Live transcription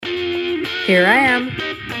Here I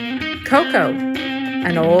am, Coco,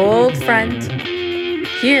 an old friend,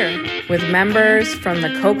 here with members from the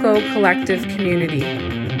Coco Collective community.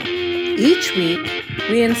 Each week,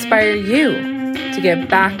 we inspire you to get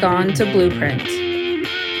back onto Blueprint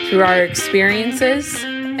through our experiences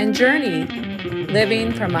and journey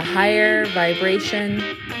living from a higher vibration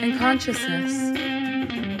and consciousness.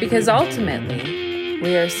 Because ultimately,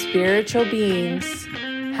 we are spiritual beings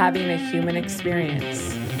having a human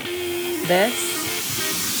experience.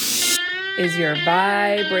 This is your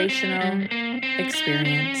vibrational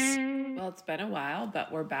experience. Well, it's been a while,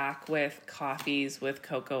 but we're back with Coffees with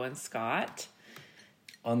Coco and Scott.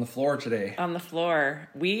 On the floor today. On the floor.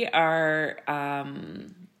 We are,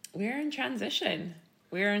 we're in transition.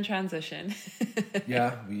 We're in transition.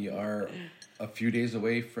 Yeah, we are a few days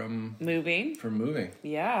away from moving.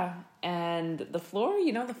 Yeah. And the floor,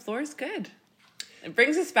 the floor is good. It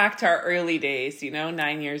brings us back to our early days,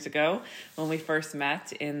 9 years ago when we first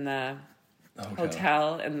met in the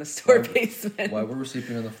hotel in the store basement. Why were we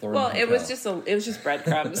sleeping on the floor? Well, it was just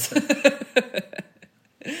breadcrumbs.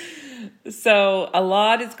 So a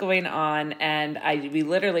lot is going on, and we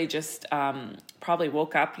literally just probably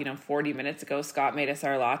woke up, 40 minutes ago. Scott made us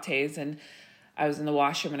our lattes, and I was in the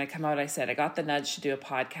washroom, and I come out. I said, I got the nudge to do a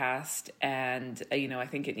podcast, and I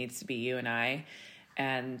think it needs to be you and I,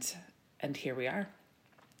 and here we are.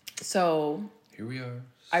 So here we are.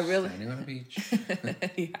 Standing on a beach.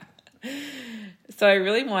 Yeah. So I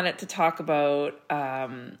really wanted to talk about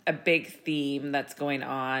a big theme that's going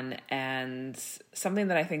on, and something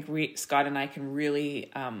that I think Scott and I can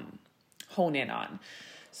really hone in on.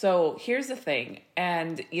 So here's the thing,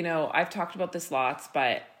 and I've talked about this lots,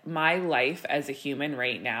 but my life as a human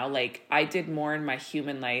right now, I did more in my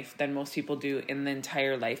human life than most people do in the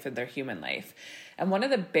entire life of their human life. And one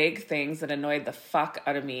of the big things that annoyed the fuck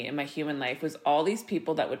out of me in my human life was all these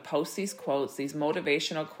people that would post these quotes, these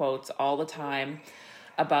motivational quotes all the time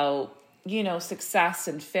about, success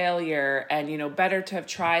and failure and, better to have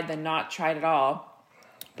tried than not tried at all.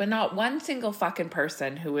 But not one single fucking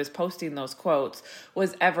person who was posting those quotes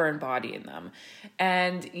was ever embodying them.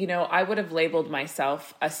 And, I would have labeled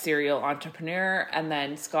myself a serial entrepreneur, and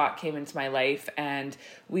then Scott came into my life, and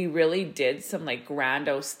we really did some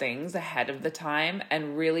grandiose things ahead of the time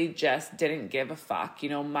and really just didn't give a fuck.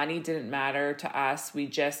 Money didn't matter to us. We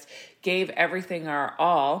just gave everything our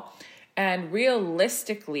all. And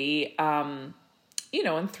realistically,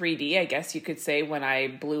 in 3D, I guess you could say, when I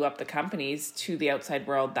blew up the companies to the outside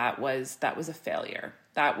world, that was a failure.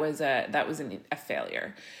 That was a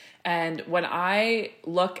failure. And when I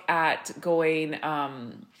look at going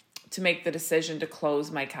to make the decision to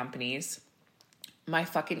close my companies, my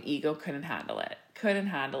fucking ego couldn't handle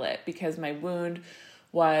it because my wound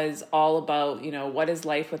was all about, what is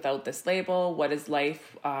life without this label? What is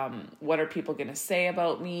life? What are people going to say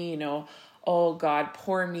about me? Oh God,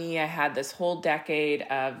 poor me. I had this whole decade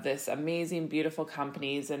of this amazing, beautiful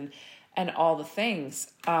companies and all the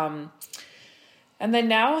things. And then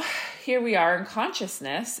now here we are in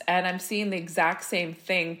consciousness, and I'm seeing the exact same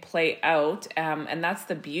thing play out. And that's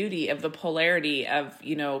the beauty of the polarity of,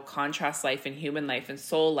 contrast life and human life and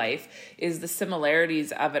soul life, is the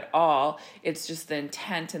similarities of it all. It's just the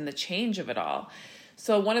intent and the change of it all.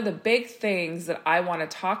 So one of the big things that I want to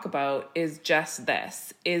talk about is just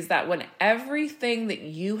this, is that when everything that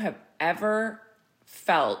you have ever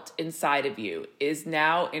felt inside of you is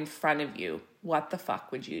now in front of you, what the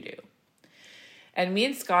fuck would you do? And me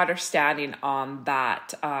and Scott are standing on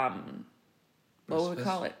that, what would we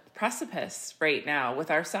call it? Precipice right now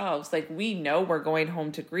with ourselves. We know we're going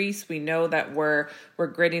home to Greece. We know that we're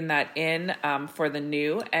gritting that in for the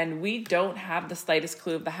new, and we don't have the slightest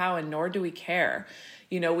clue of the how, and nor do we care.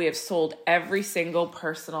 We have sold every single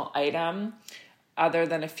personal item other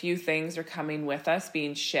than a few things are coming with us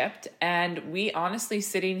being shipped. And we honestly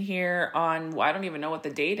sitting here on, I don't even know what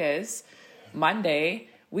the date is, Monday.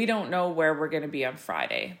 We don't know where we're going to be on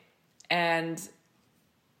Friday. And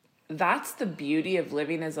that's the beauty of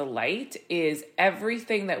living as a light, is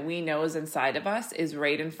everything that we know is inside of us is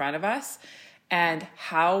right in front of us. And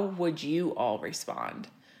how would you all respond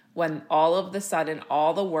when all of the sudden,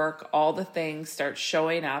 all the work, all the things start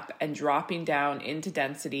showing up and dropping down into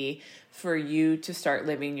density for you to start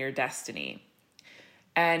living your destiny?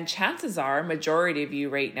 And chances are, majority of you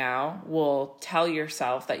right now will tell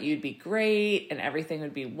yourself that you'd be great and everything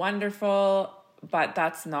would be wonderful, but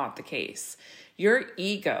that's not the case. Your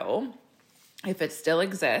ego, if it still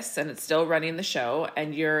exists and it's still running the show,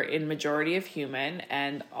 and you're in majority of human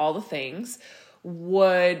and all the things,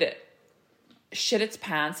 would shit its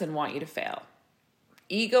pants and want you to fail.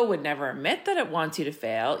 ego would never admit that it wants you to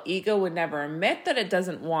fail. Ego would never admit that it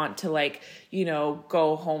doesn't want to, like, you know,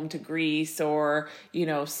 go home to Greece or, you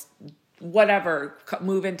know, whatever,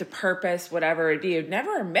 move into purpose, whatever it be. It would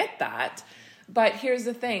never admit that. But here's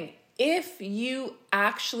the thing. If you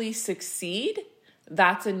actually succeed,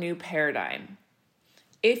 that's a new paradigm.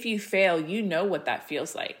 If you fail, you know what that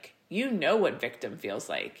feels like. You know what victim feels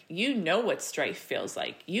like. You know what strife feels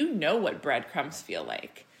like. You know what breadcrumbs feel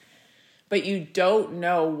like. But you don't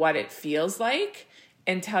know what it feels like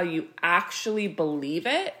until you actually believe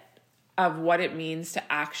it, of what it means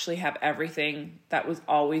to actually have everything that was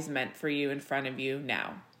always meant for you in front of you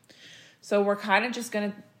now. So we're kind of just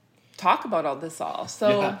going to talk about all this all.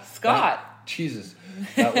 So yeah, Scott. Jesus.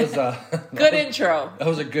 That was a good intro. That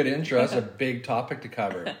was a good intro. That's a big topic to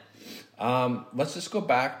cover. Let's just go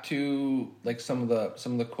back to like some of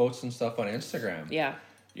the quotes and stuff on Instagram. Yeah.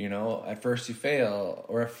 You know, at first you fail,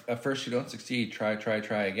 or at first you don't succeed, try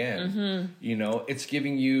again. Mm-hmm. You know, it's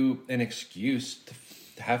giving you an excuse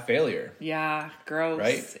to have failure. Yeah, gross.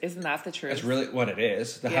 Right? Isn't that the truth? That's really what it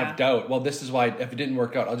is. To have doubt. Well, this is why if it didn't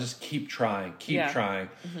work out, I'll just keep trying,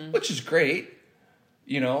 mm-hmm. which is great.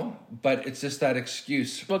 You know, but it's just that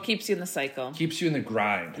excuse. Well, it keeps you in the cycle. Keeps you in the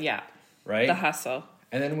grind. Yeah. Right? The hustle.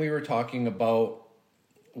 And then we were talking about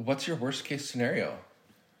what's your worst case scenario?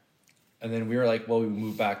 And then we were like, well, we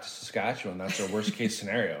move back to Saskatchewan. That's our worst case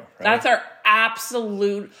scenario, right? That's our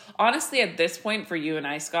absolute... Honestly, at this point for you and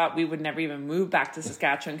I, Scott, we would never even move back to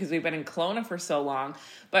Saskatchewan because we've been in Kelowna for so long.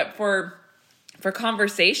 But for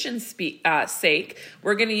conversation's sake,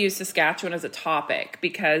 we're going to use Saskatchewan as a topic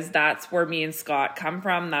because that's where me and Scott come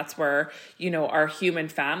from. That's where, you know, our human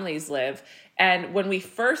families live. And when we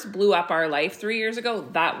first blew up our life 3 years ago,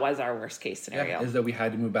 that was our worst case scenario. Yeah, is that we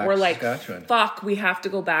had to move back to Saskatchewan. Fuck, we have to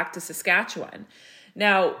go back to Saskatchewan.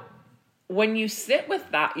 Now, when you sit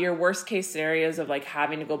with that, your worst case scenarios of like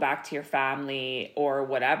having to go back to your family or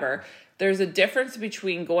whatever, there's a difference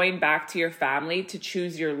between going back to your family to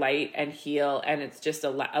choose your light and heal, and it's just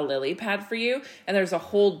a lily pad for you. And there's a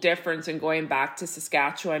whole difference in going back to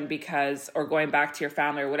Saskatchewan or going back to your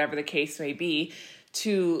family or whatever the case may be,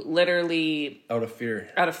 to literally out of fear.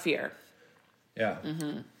 Yeah.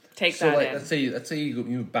 Mm-hmm. Take so that like, in. Let's say you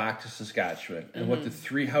move back to Saskatchewan, and what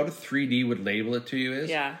how the 3D would label it to you is,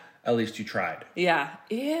 at least you tried. Yeah.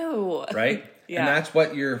 Ew. Right? Yeah. And that's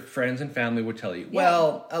what your friends and family would tell you. Yeah.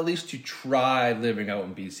 Well, at least you tried living out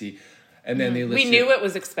in BC. And then they we knew it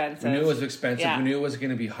was expensive. We knew it was expensive. Yeah. We knew it was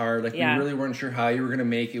going to be hard. Like we really weren't sure how you were going to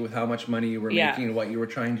make it with how much money you were making and what you were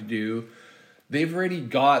trying to do. They've already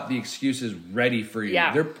got the excuses ready for you.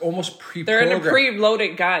 Yeah. They're almost pre-programmed. They're in a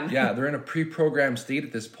pre-loaded gun. Yeah, they're in a pre-programmed state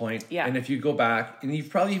at this point. Yeah. And if you go back, and you've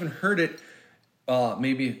probably even heard it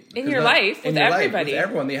maybe... In your life, with everybody. With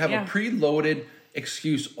everyone. They have a pre-loaded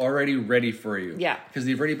excuse already ready for you. Yeah. Because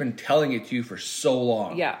they've already been telling it to you for so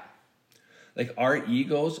long. Yeah. Like our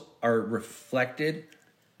egos are reflected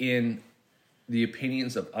in the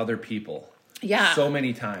opinions of other people. Yeah. So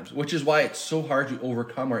many times. Which is why it's so hard to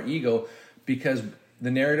overcome our ego, because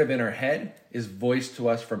the narrative in our head is voiced to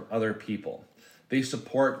us from other people. They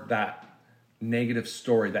support that negative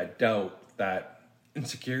story, that doubt, that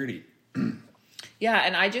insecurity. Yeah,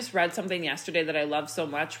 and I just read something yesterday that I love so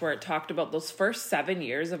much where it talked about those first 7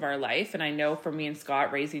 years of our life. And I know for me and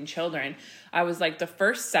Scott raising children, I was like, the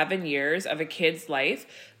first 7 years of a kid's life,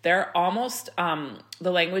 they're almost,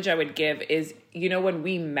 the language I would give is, you know, when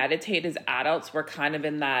we meditate as adults, we're kind of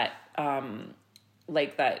in that,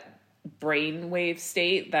 like that brainwave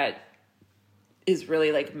state that is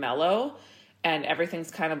really like mellow and everything's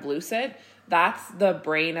kind of lucid. That's the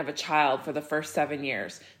brain of a child for the first 7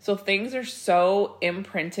 years. So things are so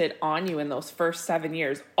imprinted on you in those first 7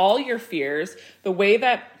 years. All your fears, the way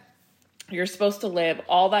that you're supposed to live,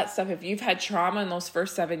 all that stuff. If you've had trauma in those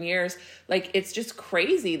first 7 years, like it's just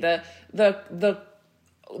crazy. The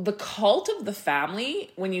cult of the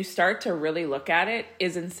family, when you start to really look at it,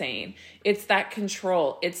 is insane. It's that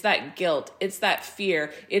control. It's that guilt. It's that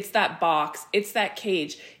fear. It's that box. It's that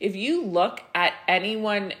cage. If you look at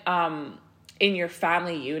anyone in your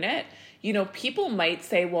family unit, you know, people might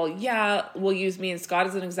say, well, yeah, we'll use me and Scott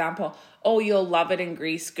as an example. Oh, you'll love it in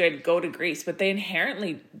Greece. Good, go to Greece. But they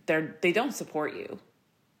inherently, they don't support you.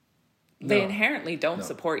 They inherently don't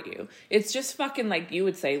support you. It's just fucking, like you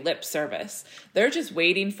would say, lip service. They're just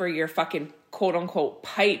waiting for your fucking quote unquote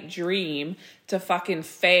pipe dream to fucking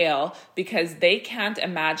fail because they can't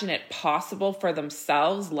imagine it possible for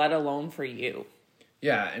themselves, let alone for you.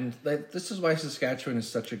 Yeah, and like, this is why Saskatchewan is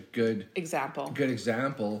such a good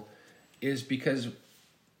example. Is because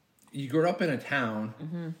you grew up in a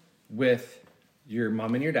town with your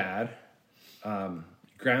mom and your dad,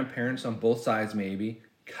 grandparents on both sides, maybe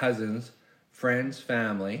cousins, friends,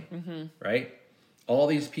 family, right? All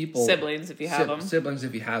these people, Siblings, if you have them. Siblings,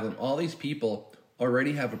 if you have them. All these people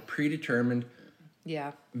already have a predetermined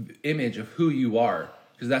image of who you are,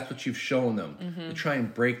 because that's what you've shown them. To try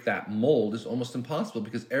and break that mold is almost impossible,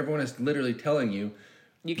 because everyone is literally telling you,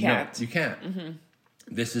 you can't. No, you can't.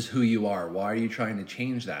 This is who you are. Why are you trying to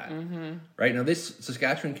change that? Right now, this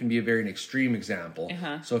Saskatchewan can be a very extreme example.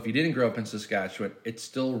 So if you didn't grow up in Saskatchewan, it's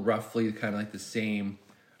still roughly kind of like the same.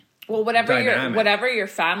 Well, whatever your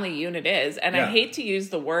family unit is, and I hate to use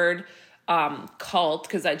the word cult,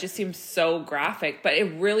 because that just seems so graphic, but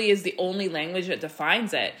it really is the only language that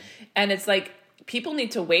defines it. And it's like, people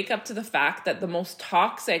need to wake up to the fact that the most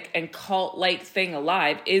toxic and cult-like thing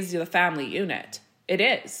alive is the family unit. It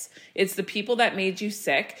is. It's the people that made you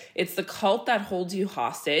sick. It's the cult that holds you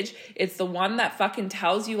hostage. It's the one that fucking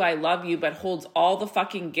tells you I love you, but holds all the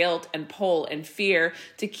fucking guilt and pull and fear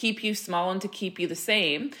to keep you small and to keep you the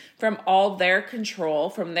same, from all their control,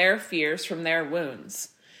 from their fears, from their wounds.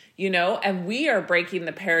 You know, and we are breaking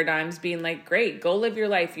the paradigms, being like, great, go live your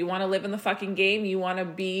life. You want to live in the fucking game? You want to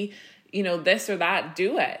be, you know, this or that,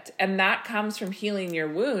 do it. And that comes from healing your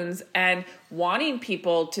wounds and wanting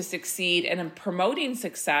people to succeed, and promoting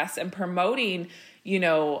success and promoting, you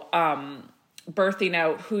know, birthing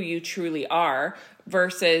out who you truly are,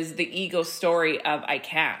 versus the ego story of I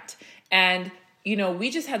can't. And, you know,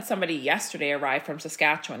 we just had somebody yesterday arrive from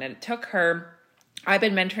Saskatchewan, and it took her, I've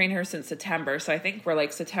been mentoring her since September. So I think we're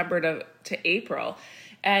like September to April.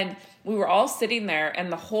 And we were all sitting there,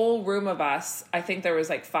 and the whole room of us, I think there was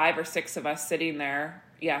like 5 or 6 of us sitting there.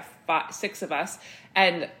 Yeah, 6 of us.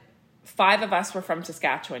 And 5 of us were from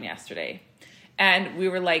Saskatchewan yesterday. And we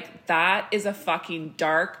were like, that is a fucking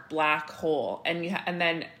dark black hole. And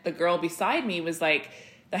then the girl beside me was like,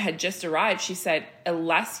 that had just arrived. She said,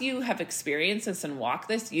 unless you have experienced this and walked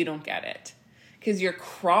this, you don't get it. Because you're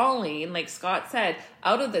crawling, like Scott said,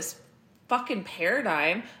 out of this fucking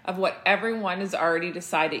paradigm of what everyone has already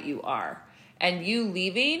decided you are. And you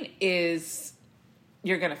leaving is,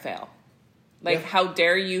 you're going to fail. Like, how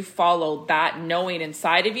dare you follow that knowing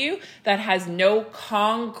inside of you that has no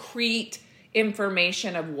concrete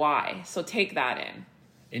information of why. So take that in.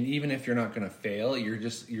 And even if you're not going to fail, you're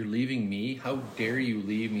leaving me. How dare you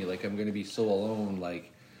leave me? Like, I'm going to be so alone.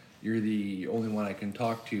 Like, you're the only one I can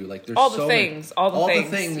talk to. Like, there's all the things.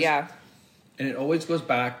 Yeah. And it always goes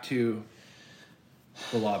back to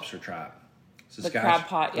the lobster trap. The crab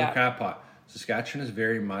pot, The crab pot. Saskatchewan is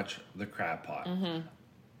very much the crab pot.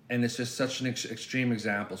 And it's just such an extreme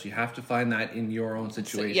example. So you have to find that in your own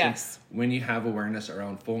situation. Yes. When you have awareness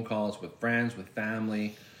around phone calls with friends, with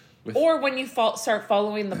family. Or when you start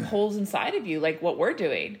following the polls inside of you, like what we're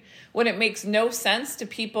doing. When it makes no sense to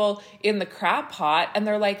people in the crab pot, and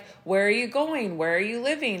they're like, where are you going? Where are you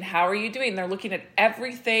living? How are you doing? They're looking at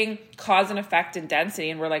everything, cause and effect and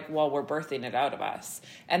density, and we're like, well, we're birthing it out of us.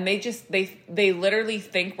 And they literally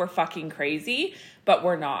think we're fucking crazy, but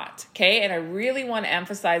we're not, okay? And I really want to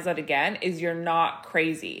emphasize that again, is you're not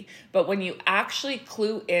crazy. But when you actually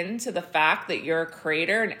clue into the fact that you're a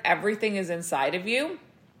creator and everything is inside of you,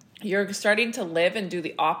 you're starting to live and do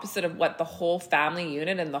the opposite of what the whole family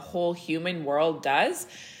unit and the whole human world does.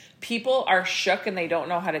 People are shook and they don't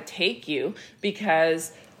know how to take you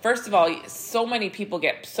because, first of all, so many people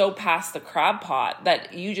get so past the crab pot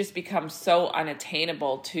that you just become so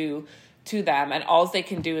unattainable to them, and all they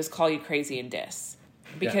can do is call you crazy and diss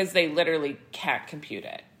because they literally can't compute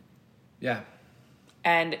it. Yeah.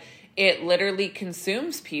 And it literally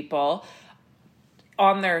consumes people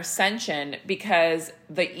on their ascension because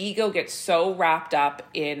the ego gets so wrapped up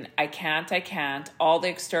in I can't, all the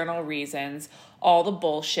external reasons, all the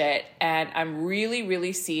bullshit. And I'm really,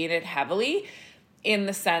 really seeing it heavily in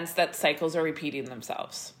the sense that cycles are repeating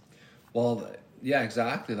themselves. Well, yeah,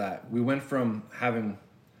 exactly that. We went from having,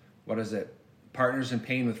 partners in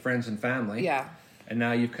pain with friends and family. Yeah. And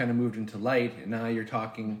now you've kind of moved into light, and now you're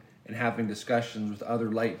talking and having discussions with other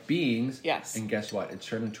light beings. Yes. And guess what? It's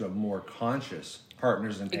turned into a more conscious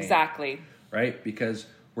partners in pain. Exactly. Right? Because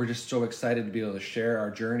we're just so excited to be able to share our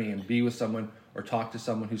journey and be with someone or talk to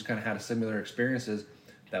someone who's kind of had similar experiences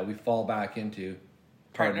that we fall back into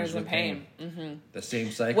partners in pain. Mm-hmm. The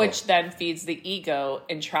same cycle. Which then feeds the ego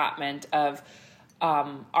entrapment of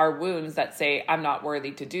our wounds that say, I'm not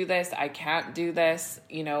worthy to do this. I can't do this.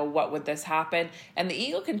 You know, what would this happen? And the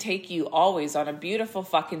ego can take you always on a beautiful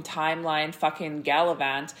fucking timeline, fucking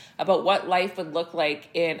gallivant about what life would look like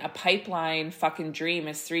in a pipeline fucking dream,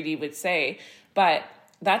 as 3D would say. But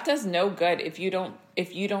that does no good if you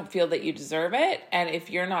don't feel that you deserve it. And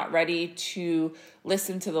if you're not ready to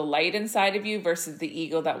listen to the light inside of you versus the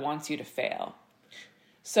ego that wants you to fail.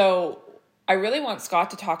 So I really want Scott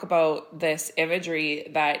to talk about this imagery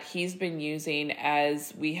that he's been using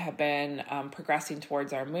as we have been progressing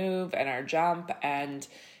towards our move and our jump and,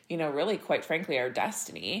 really, quite frankly, our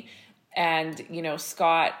destiny. And,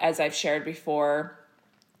 Scott, as I've shared before,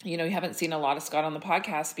 you haven't seen a lot of Scott on the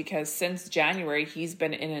podcast because since January, he's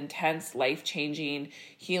been in intense, life-changing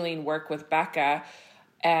healing work with Becca.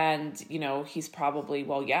 And, he's probably,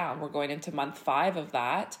 we're going into month 5 of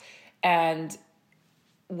that. And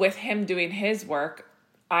with him doing his work,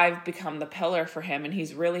 I've become the pillar for him, and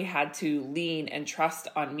he's really had to lean and trust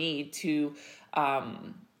on me to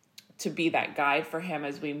be that guide for him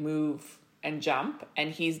as we move and jump.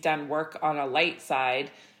 And he's done work on a light side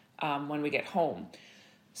when we get home.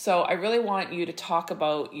 So I really want you to talk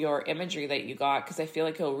about your imagery that you got, because I feel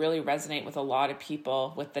like it'll really resonate with a lot of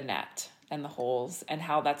people with the net and the holes and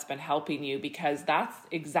how that's been helping you, because that's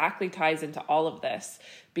exactly ties into all of this,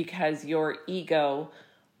 because your ego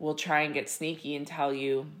will try and get sneaky and tell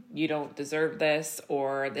you you don't deserve this,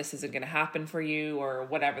 or this isn't going to happen for you, or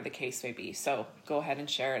whatever the case may be. So go ahead and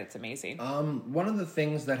share it. It's amazing. One of the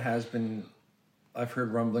things that I've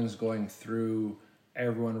heard rumblings going through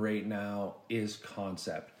everyone right now is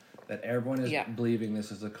concept. That everyone is believing this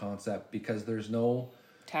is a concept because there's no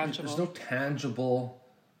tangible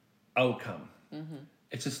outcome. Mm-hmm.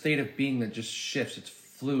 It's a state of being that just shifts. It's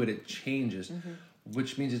fluid. It changes,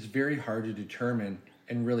 which means it's very hard to determine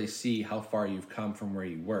and really see how far you've come from where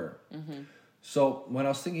you were. Mm-hmm. So when I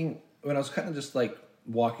was kind of just like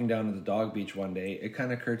walking down to the dog beach one day, it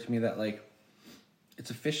kind of occurred to me that like it's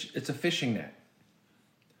a fishing net.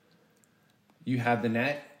 You have the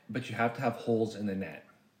net, but you have to have holes in the net.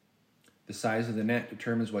 The size of the net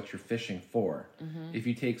determines what you're fishing for. Mm-hmm. If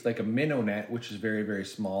you take like a minnow net, which is very, very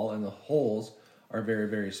small, and the holes are very,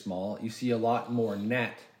 very small, you see a lot more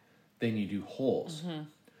net than you do holes. Mm-hmm.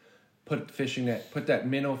 Put that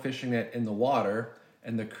minnow fishing net in the water,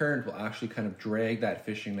 and the current will actually kind of drag that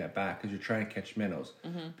fishing net back because you're trying to catch minnows.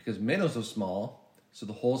 Mm-hmm. Because minnows are small, so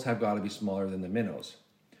the holes have got to be smaller than the minnows,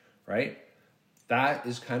 right? That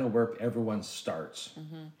is kind of where everyone starts.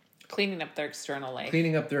 Mm-hmm. Cleaning up their external life.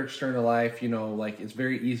 Like it's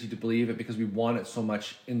very easy to believe it because we want it so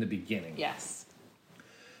much in the beginning. Yes.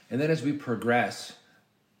 And then as we progress,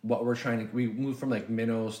 we move from like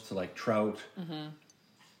minnows to like trout. Mm-hmm.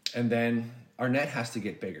 And then our net has to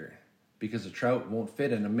get bigger because the trout won't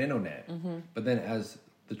fit in a minnow net. Mm-hmm. But then as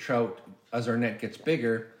our net gets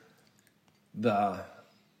bigger, the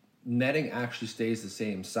netting actually stays the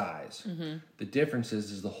same size. Mm-hmm. The difference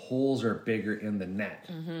is the holes are bigger in the net,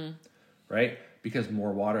 right? Because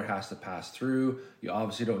more water has to pass through. You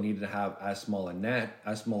obviously don't need to have as small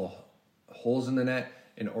holes in the net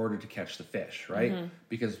in order to catch the fish, right? Mm-hmm.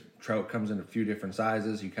 Because trout comes in a few different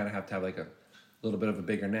sizes. You kind of have to have like a little bit of a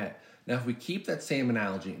bigger net. Now, if we keep that same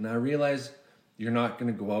analogy, and I realize you're not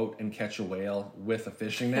going to go out and catch a whale with a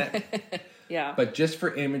fishing net, yeah. But just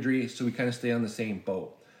for imagery, so we kind of stay on the same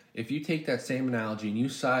boat. If you take that same analogy and you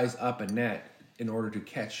size up a net in order to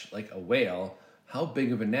catch like a whale, how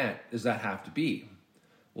big of a net does that have to be?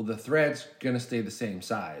 Well, the thread's going to stay the same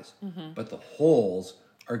size, but the holes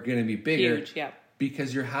are going to be bigger. Huge, yeah.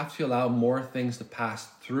 Because you have to allow more things to pass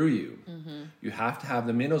through you. Mm-hmm. You have to have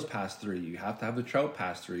the minnows pass through you. You have to have the trout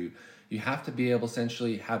pass through you. You have to be able to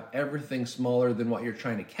essentially have everything smaller than what you're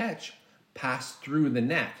trying to catch pass through the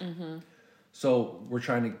net. Mm-hmm. So we're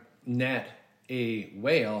trying to net a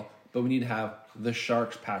whale, but we need to have the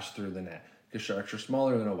sharks pass through the net because sharks are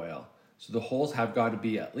smaller than a whale. So the holes have got to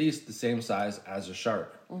be at least the same size as a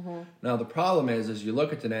shark. Mm-hmm. Now the problem is you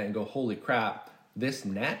look at the net and go, holy crap, this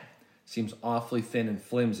net seems awfully thin and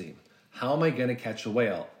flimsy. How am I going to catch a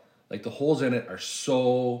whale? Like the holes in it are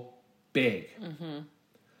so big. Mm-hmm.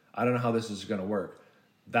 I don't know how this is going to work.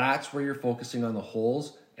 That's where you're focusing on the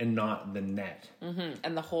holes and not the net. Mm-hmm.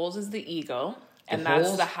 And the holes is the ego. And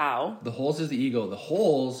that's the how. The holes is the ego. The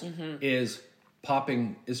holes is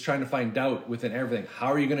trying to find doubt within everything. How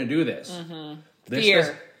are you going to do this? Mm-hmm.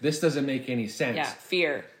 Fear. This doesn't make any sense. Yeah,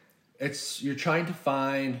 fear. You're trying to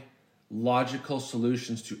find logical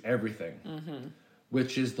solutions to everything,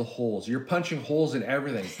 which is the holes. You're punching holes in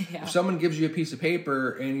everything. Yeah. If someone gives you a piece of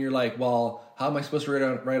paper and you're like, well, how am I supposed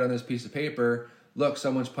to write on this piece of paper? Look,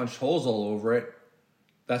 someone's punched holes all over it.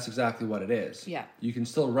 That's exactly what it is. Yeah. You can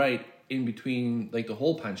still write in between like the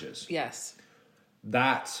hole punches. Yes.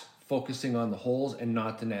 That's focusing on the holes and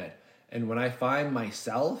not the net. And when I find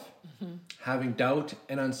myself having doubt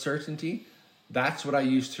and uncertainty, that's what I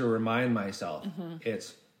use to remind myself.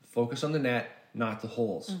 It's focus on the net, not the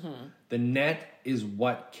holes. The net is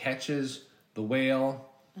what catches the whale.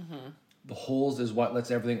 The holes is what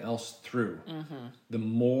lets everything else through. The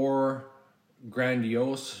more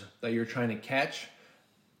grandiose that you're trying to catch,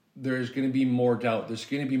 there's going to be more doubt. There's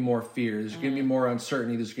going to be more fear. There's going to be more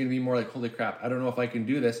uncertainty. There's going to be more like, holy crap, I don't know if I can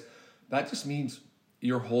do this. That just means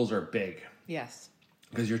your holes are big. Yes.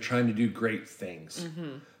 Because you're trying to do great things.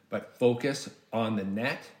 But focus on the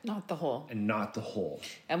net. Not the hole. And not the hole.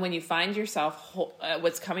 And when you find yourself,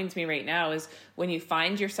 what's coming to me right now is when you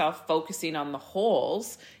find yourself focusing on the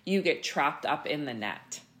holes, you get trapped up in the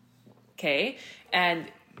net. Okay?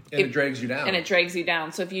 And it drags you down. And it drags you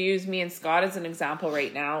down. So if you use me and Scott as an example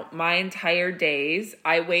right now, my entire days,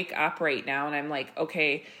 I wake up right now and I'm like,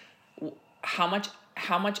 okay, how much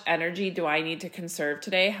energy do I need to conserve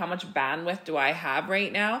today? How much bandwidth do I have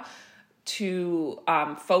right now to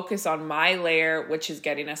focus on my layer, which is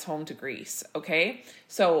getting us home to Greece? Okay.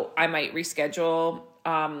 So I might reschedule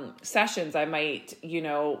sessions. I might,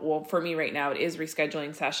 for me right now, it is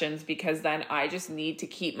rescheduling sessions because then I just need to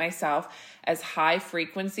keep myself as high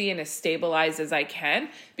frequency and as stabilized as I can,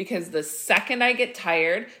 because the second I get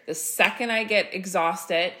tired, the second I get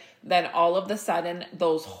exhausted, then all of the sudden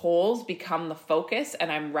those holes become the focus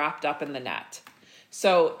and I'm wrapped up in the net.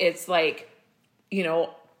 So it's like,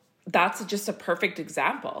 that's just a perfect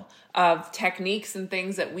example of techniques and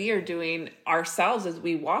things that we are doing ourselves as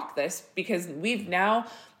we walk this, because we've now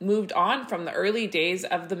moved on from the early days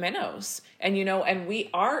of the minnows and we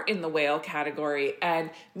are in the whale category,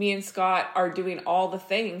 and me and Scott are doing all the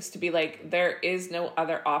things to be like, there is no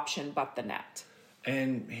other option but the net.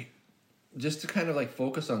 And just to kind of like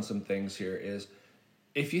focus on some things here is,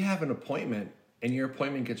 if you have an appointment and your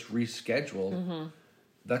appointment gets rescheduled,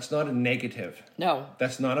 that's not a negative. No.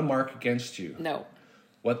 That's not a mark against you. No.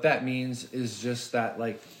 What that means is just that,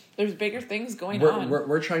 like, there's bigger things going on.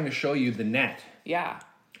 We're trying to show you the net. Yeah,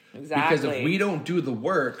 exactly. Because if we don't do the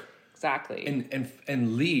work, exactly,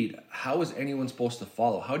 and lead, how is anyone supposed to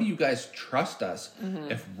follow? How do you guys trust us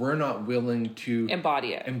if we're not willing to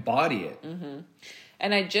embody it?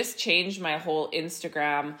 And I just changed my whole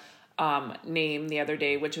Instagram name the other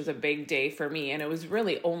day, which was a big day for me, and it was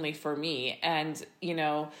really only for me. And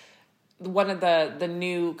one of the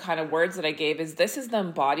new kind of words that I gave is, this is the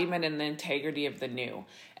embodiment and the integrity of the new.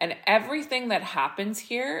 And everything that happens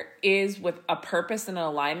here is with a purpose and an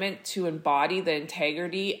alignment to embody the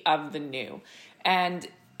integrity of the new. And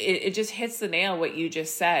it just hits the nail what you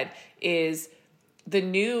just said is, the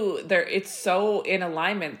new there, it's so in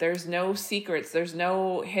alignment. There's no secrets, there's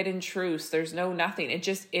no hidden truths, there's no nothing. It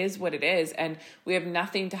just is what it is, and we have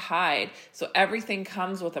nothing to hide. So everything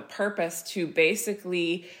comes with a purpose to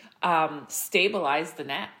basically stabilize the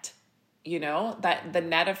net, that the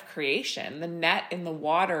net of creation, the net in the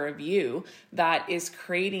water of you that is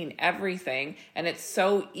creating everything. And it's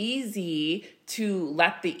so easy to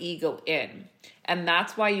let the ego in. And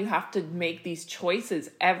that's why you have to make these choices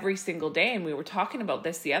every single day. And we were talking about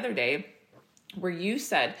this the other day, where you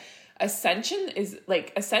said ascension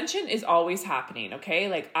is always happening. Okay.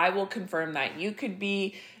 Like, I will confirm that. You could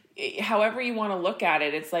be, however you want to look at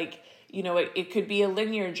it. It's like, it could be a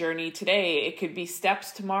linear journey today. It could be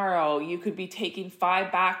steps tomorrow. You could be taking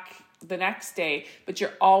 5 back the next day, but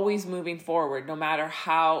you're always moving forward, no matter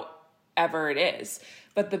how ever it is.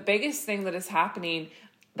 But the biggest thing that is happening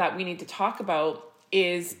that we need to talk about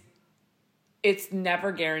is it's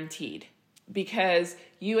never guaranteed. Because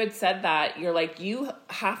you had said that, you're like, you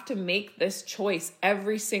have to make this choice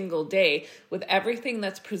every single day with everything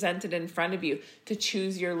that's presented in front of you to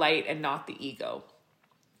choose your light and not the ego.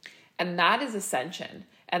 And that is ascension.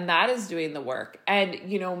 And that is doing the work. And,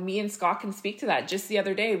 me and Scott can speak to that. Just the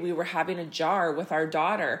other day, we were having a jar with our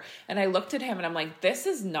daughter. And I looked at him and I'm like, this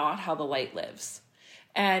is not how the light lives.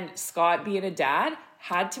 And Scott, being a dad,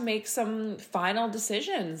 had to make some final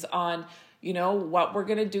decisions on, what we're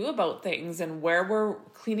going to do about things and where we're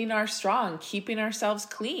cleaning our straw and keeping ourselves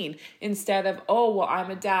clean, instead of, oh, well, I'm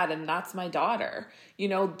a dad and that's my daughter.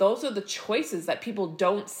 Those are the choices that people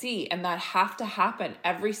don't see and that have to happen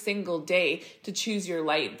every single day to choose your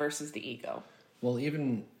light versus the ego. Well,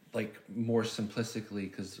 even like more simplistically,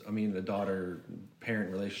 because the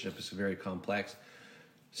daughter-parent relationship is very complex.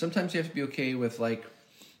 Sometimes you have to be okay with, like,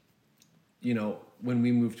 when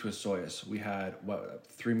we moved to Osoyoos, we had a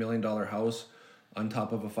 $3 million house on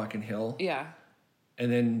top of a fucking hill. Yeah.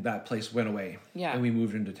 And then that place went away. Yeah. And we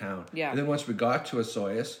moved into town. Yeah. And then once we got to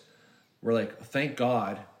Osoyoos, we're like, thank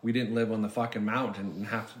God we didn't live on the fucking mountain and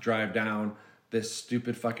have to drive down this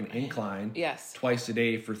stupid fucking incline. Yes. Twice a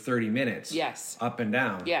day for 30 minutes. Yes. Up and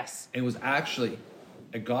down. Yes. It was actually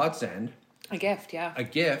a godsend. A gift, yeah. A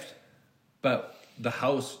gift, but the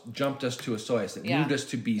house jumped us to Osoyoos. It moved us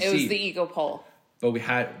to BC. It was the ego pull. But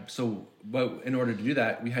in order to do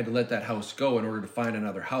that, we had to let that house go in order to find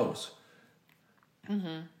another house.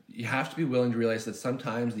 you have to be willing to realize that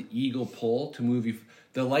sometimes the ego pull to move you,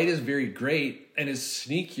 the light is very great and is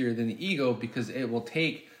sneakier than the ego because it will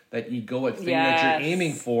take that egoic thing that you're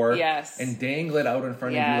aiming for and dangle it out in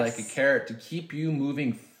front of you like a carrot to keep you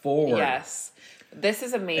moving forward. Yes. This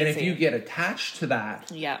is amazing. And if you get attached to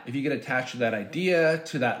that, if you get attached to that idea,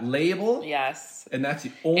 to that label, and that's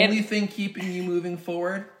the only thing keeping you moving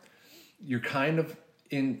forward, you're kind of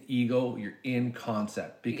in ego, you're in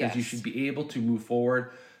concept, because you should be able to move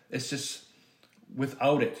forward. It's just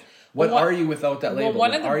without it. What are you without that label?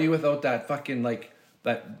 What are you without that fucking like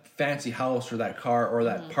that fancy house or that car or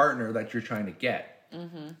that partner that you're trying to get?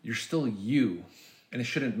 You're still you. And it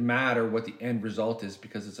shouldn't matter what the end result is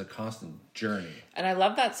because it's a constant journey. And I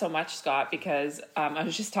love that so much, Scott, because I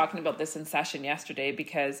was just talking about this in session yesterday,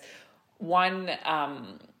 because one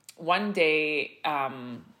day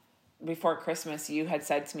before Christmas, you had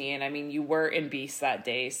said to me, and I mean, you were in Beast that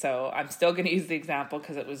day, so I'm still going to use the example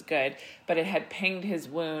because it was good, but it had pinged his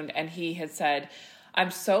wound, and he had said, I'm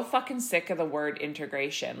so fucking sick of the word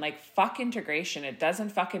integration. Like, fuck integration. It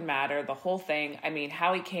doesn't fucking matter. The whole thing. I mean,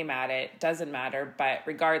 how he came at it doesn't matter. But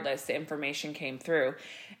regardless, the information came through.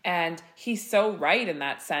 And he's so right in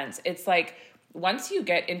that sense. It's like, once you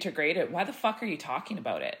get integrated, why the fuck are you talking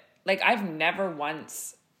about it? Like, I've never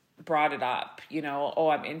once brought it up, you know, oh,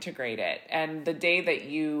 I'm integrated. And the day that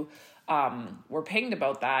you were pinged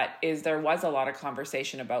about that is there was a lot of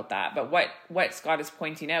conversation about that. But what Scott is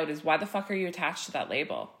pointing out is, why the fuck are you attached to that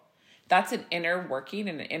label? That's an inner working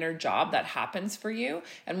and an inner job that happens for you.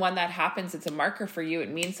 And when that happens, it's a marker for you. It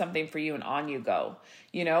means something for you, and on you go.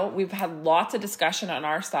 You know, we've had lots of discussion on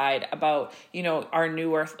our side about, you know, our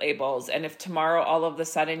New Earth labels. And if tomorrow all of a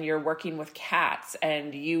sudden you're working with cats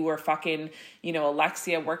and you were fucking, you know,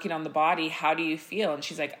 Alexia working on the body, how do you feel? And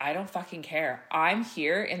she's like, I don't fucking care. I'm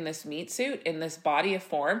here in this meat suit, in this body of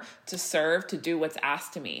form, to serve, to do what's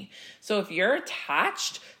asked of me. So if you're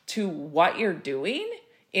attached to what you're doing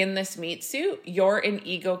in this meat suit, you're in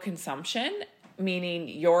ego consumption, meaning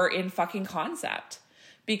you're in fucking concept,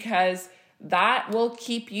 because that will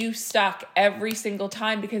keep you stuck every single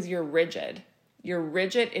time, because you're rigid. You're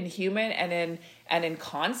rigid in human and in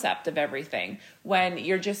concept of everything. When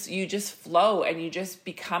you just flow and you just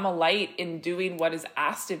become a light in doing what is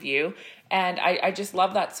asked of you. And I just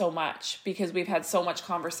love that so much, because we've had so much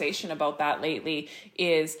conversation about that lately,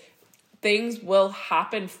 is things will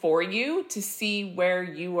happen for you to see where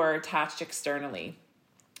you are attached externally.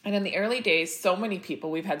 And in the early days, so many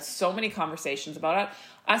people, we've had so many conversations about it,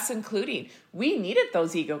 us including, we needed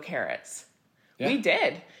those ego carrots. Yeah. We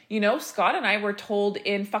did. You know, Scott and I were told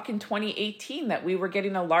in fucking 2018 that we were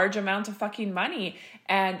getting a large amount of fucking money.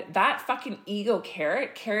 And that fucking ego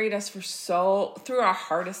carrot carried us through our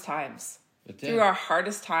hardest times. Through our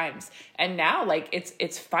hardest times. And now, like,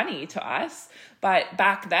 it's funny to us, but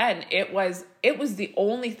back then it was the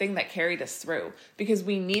only thing that carried us through, because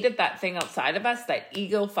we needed that thing outside of us, that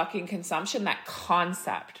ego fucking consumption, that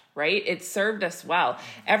concept, right? It served us well.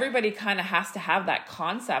 Everybody kind of has to have that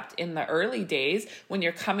concept in the early days when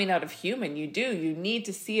you're coming out of human. You need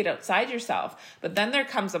to see it outside yourself. But then there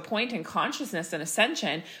comes a point in consciousness and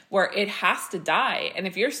ascension where it has to die. And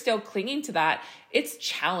if you're still clinging to that, it's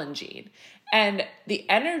challenging. And the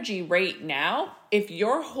energy right now, if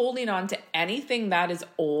you're holding on to anything that is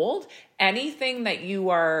old, anything that you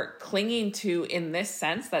are clinging to in this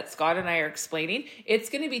sense that Scott and I are explaining, it's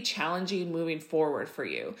going to be challenging moving forward for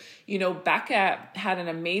you. You know, Becca had an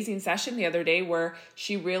amazing session the other day where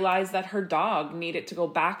she realized that her dog needed to go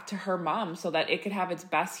back to her mom so that it could have its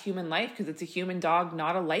best human life, because it's a human dog,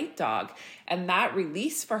 not a light dog. And that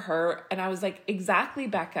release for her, and I was like, exactly,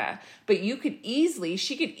 Becca. But she could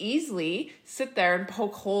easily sit there and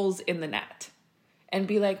poke holes in the net and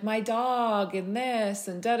be like, my dog and this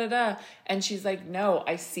and da-da-da. And she's like, no,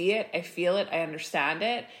 I see it, I feel it, I understand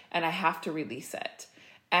it, and I have to release it.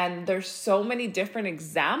 And there's so many different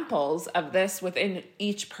examples of this within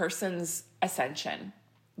each person's ascension,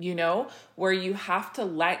 you know, where you have to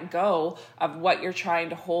let go of what you're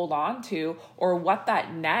trying to hold on to, or what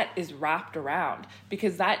that net is wrapped around,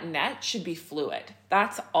 because that net should be fluid.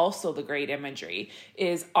 That's also the great imagery,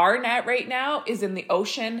 is our net right now is in the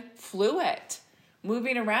ocean, fluid,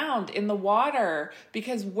 moving around in the water,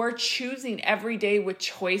 because we're choosing every day with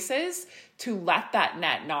choices to let that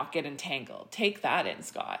net not get entangled. Take that in,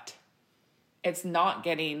 Scott. It's not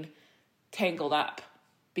getting tangled up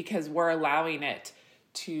because we're allowing it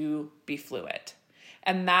to be fluid.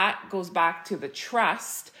 And that goes back to the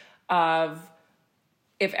trust of,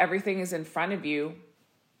 if everything is in front of you,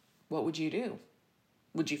 what would you do?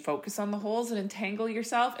 Would you focus on the holes and entangle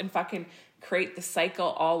yourself and fucking create the cycle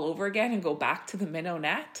all over again and go back to the minnow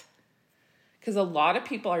net? Because a lot of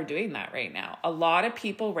people are doing that right now. A lot of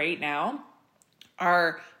people right now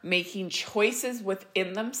are making choices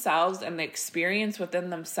within themselves and the experience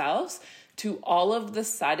within themselves to all of the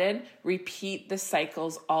sudden repeat the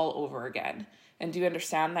cycles all over again. And do you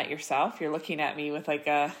understand that yourself? You're looking at me with like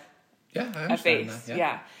a face. That,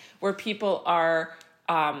 yeah. Where people are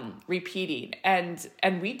repeating. And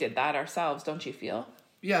we did that ourselves, don't you feel?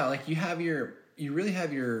 Yeah, like you really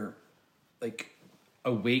have your like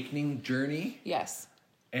awakening journey. Yes.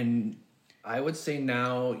 And I would say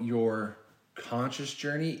now your conscious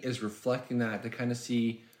journey is reflecting that to kind of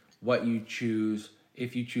see what you choose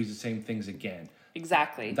if you choose the same things again.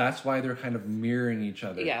 Exactly. That's why they're kind of mirroring each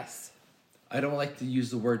other. Yes. I don't like to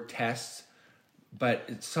use the word tests, but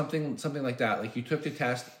it's something like that. Like you took the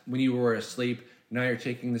test when you were asleep. Now you're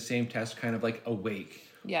taking the same test kind of like awake.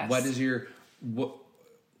 Yes.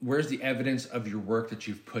 Where's the evidence of your work that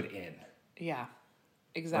you've put in? Yeah,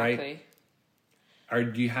 exactly.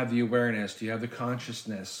 Right? Do you have the awareness? Do you have the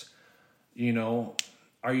consciousness? You know,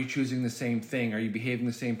 are you choosing the same thing? Are you behaving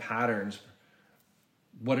the same patterns?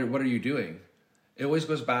 What are you doing? It always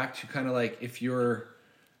goes back to kind of like if you're,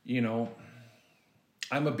 you know,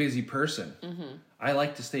 I'm a busy person. Mm-hmm. I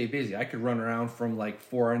like to stay busy. I could run around from like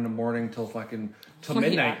 4 a.m. till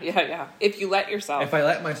midnight. Yeah. If you let yourself. If I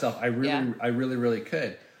let myself, I really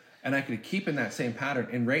could. And I could keep in that same pattern.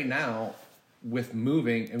 And right now, with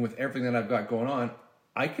moving and with everything that I've got going on,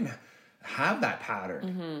 I can have that pattern.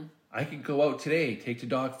 Mm-hmm. I could go out today, take the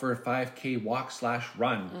dog for a 5K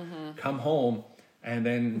walk/run, come home, and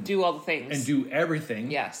then do all the things and do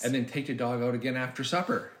everything. Yes. And then take the dog out again after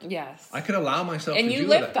supper. Yes. I could allow myself to do that. And you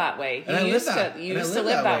lived that way. And I lived that. You used to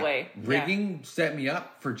live that way. Rigging set me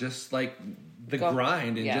up for just like the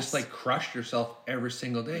grind and just like crush yourself every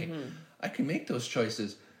single day. Mm-hmm. I can make those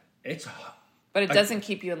choices. But it doesn't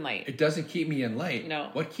keep you in light. It doesn't keep me in light. No.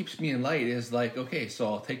 What keeps me in light is like, okay, so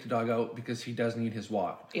I'll take the dog out because he does need his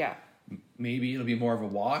walk. Yeah. Maybe it'll be more of a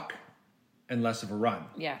walk and less of a run.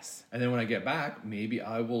 Yes. And then when I get back, maybe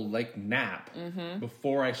I will like nap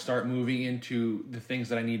before I start moving into the things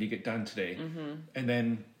that I need to get done today. Mm-hmm. And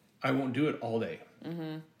then I won't do it all day.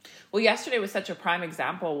 Mm-hmm. Well, yesterday was such a prime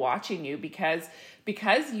example watching you because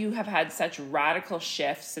you have had such radical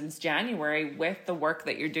shifts since January with the work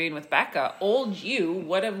that you're doing with Becca. Old you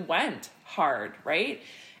would have went hard, right?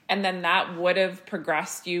 And then that would have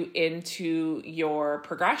progressed you into your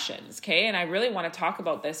progressions, okay? And I really want to talk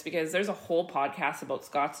about this because there's a whole podcast about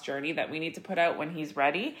Scott's journey that we need to put out when he's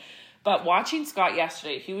ready. But watching Scott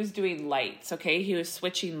yesterday, he was doing lights, okay? He was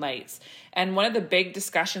switching lights. And one of the big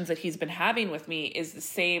discussions that he's been having with me is the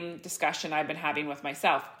same discussion I've been having with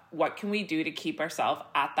myself. What can we do to keep ourselves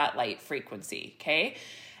at that light frequency, okay?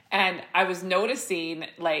 And I was noticing,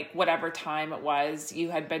 like, whatever time it was, you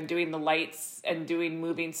had been doing the lights and doing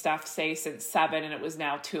moving stuff, say, since 7, and it was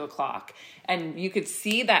now 2 o'clock. And you could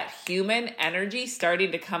see that human energy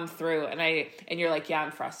starting to come through. And you're like, yeah,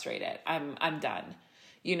 I'm frustrated. I'm done.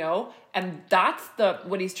 You know, and that's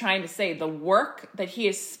what he's trying to say. The work that he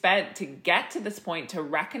has spent to get to this point, to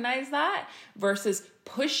recognize that versus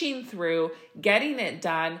pushing through, getting it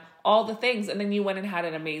done, all the things. And then you went and had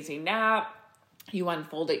an amazing nap. You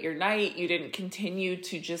unfolded your night. You didn't continue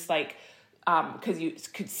to just like, because you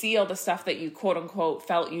could see all the stuff that you quote unquote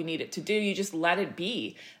felt you needed to do. You just let it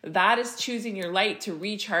be. That is choosing your light to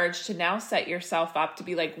recharge, to now set yourself up to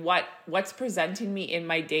be like, what's presenting me in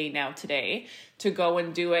my day now today, to go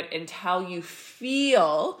and do it until you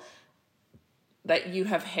feel that you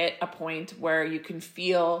have hit a point where you can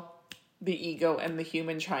feel the ego and the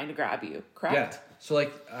human trying to grab you. Correct? Yeah. So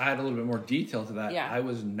like I had a little bit more detail to that. Yeah. I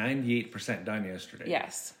was 98% done yesterday.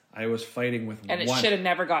 Yes. I was fighting with and it should have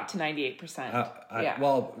never got to 98%. Yeah.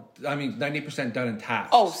 Well, I mean, 90% done in tasks.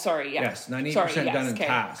 Oh, sorry. Yeah. Yes, 98% done in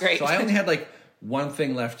tasks. Great. So I only had like one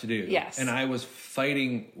thing left to do. Yes. And I was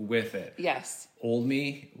fighting with it. Yes. Old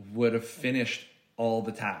me would have finished all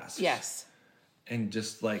the tasks. Yes. And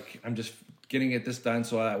just like, I'm just getting this done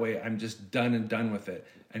so that way I'm just done with it.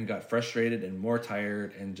 And got frustrated and more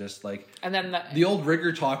tired and just like... And then the old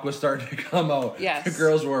rigor talk was starting to come out. Yes. The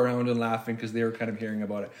girls were around and laughing because they were kind of hearing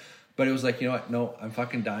about it. But it was like, you know what? No, I'm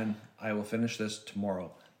fucking done. I will finish this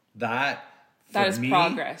tomorrow. That is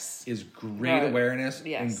progress. Is great awareness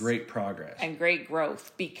yes. and great progress. And great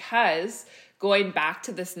growth. Because going back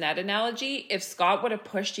to this net analogy, if Scott would have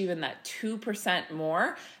pushed even that 2%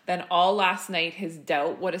 more, then all last night his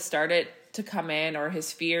doubt would have started to come in, or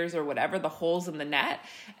his fears, or whatever, the holes in the net.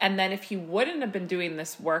 And then if he wouldn't have been doing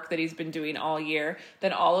this work that he's been doing all year,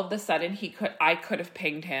 then all of a sudden I could have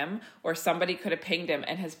pinged him, or somebody could have pinged him,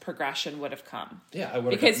 and his progression would have come. Yeah, I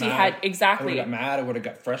would have because got he mad. had exactly. I would have got mad. I would have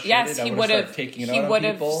got frustrated. Yes, he would have taking it he out would on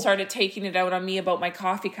have people. started taking it out on me about my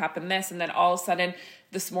coffee cup and this, and then all of a sudden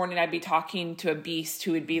this morning I'd be talking to a beast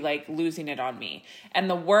who would be like losing it on me. And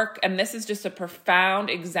the work, and this is just a profound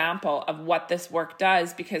example of what this work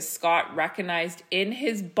does, because Scott recognized in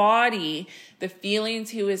his body the feelings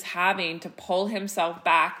he was having to pull himself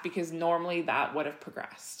back, because normally that would have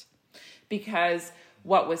progressed. Because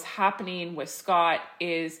what was happening with Scott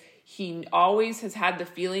is he always has had the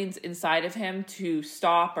feelings inside of him to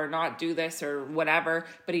stop or not do this or whatever,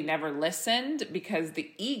 but he never listened because the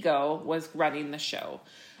ego was running the show.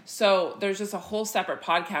 So there's just a whole separate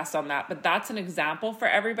podcast on that, but that's an example for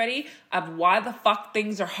everybody of why the fuck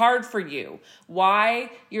things are hard for you. Why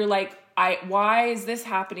you're like, why is this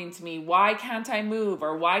happening to me? Why can't I move?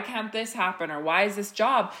 Or why can't this happen? Or why is this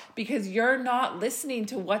job? Because you're not listening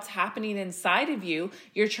to what's happening inside of you.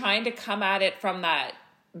 You're trying to come at it from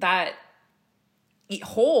that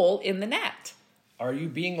hole in the net. Are you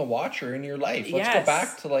being a watcher in your life? Let's Yes. go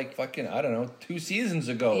back to like fucking, I don't know, 2 seasons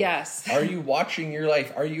ago. Yes. Are you watching your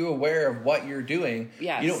life? Are you aware of what you're doing?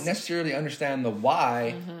 Yes. You don't necessarily understand the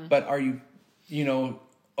why, but are you,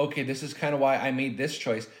 okay, this is kind of why I made this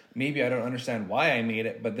choice. Maybe I don't understand why I made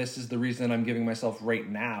it, but this is the reason I'm giving myself right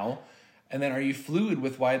now. And then are you fluid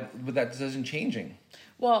with that decision changing?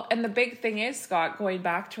 Well, and the big thing is, Scott, going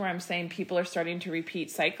back to where I'm saying people are starting to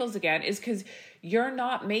repeat cycles again, is because you're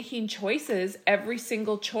not making choices, every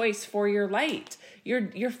single choice for your light.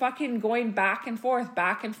 You're fucking going back and forth,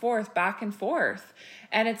 back and forth, back and forth.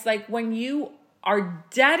 And it's like when you are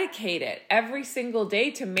dedicated every single day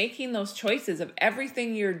to making those choices of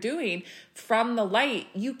everything you're doing from the light,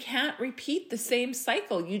 you can't repeat the same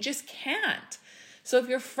cycle. You just can't. So if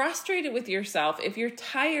you're frustrated with yourself, if you're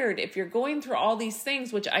tired, if you're going through all these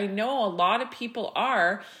things, which I know a lot of people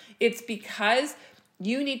are, it's because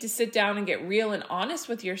you need to sit down and get real and honest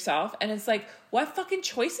with yourself. And it's like, what fucking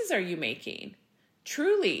choices are you making?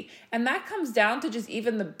 Truly. And that comes down to just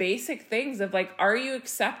even the basic things of like, are you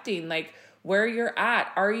accepting like where you're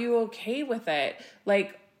at? Are you okay with it?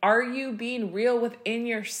 Like, are you being real within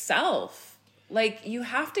yourself? Like, you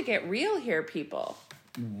have to get real here, people.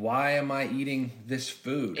 Why am I eating this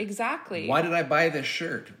food? Exactly. Why did I buy this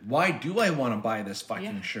shirt? Why do I want to buy this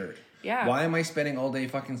fucking shirt? Yeah. Why am I spending all day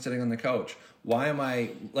fucking sitting on the couch? Why am I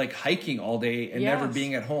like hiking all day and never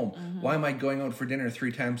being at home? Why am I going out for dinner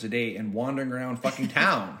 3 times a day and wandering around fucking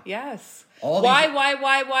town? Yes. All why?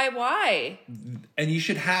 And you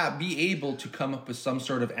should be able to come up with some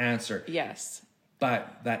sort of answer. Yes.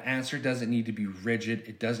 But that answer doesn't need to be rigid.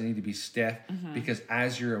 It doesn't need to be stiff, because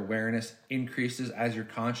as your awareness increases, as your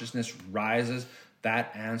consciousness rises,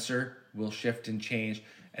 that answer will shift and change.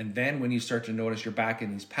 And then when you start to notice you're back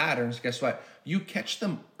in these patterns, guess what? You catch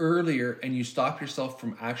them earlier and you stop yourself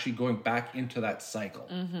from actually going back into that cycle.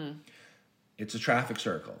 It's a traffic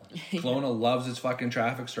circle. Kelowna loves its fucking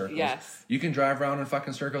traffic circles. Yes. You can drive around in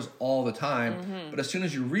fucking circles all the time. But as soon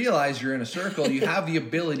as you realize you're in a circle, you have the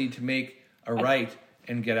ability to make a right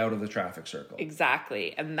and get out of the traffic circle.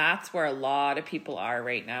 Exactly. And that's where a lot of people are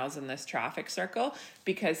right now, is in this traffic circle,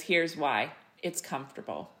 because here's why. It's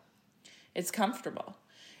comfortable. It's comfortable.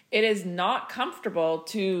 It is not comfortable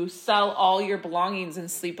to sell all your belongings and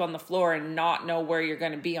sleep on the floor and not know where you're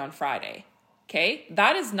going to be on Friday. Okay?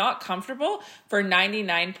 That is not comfortable for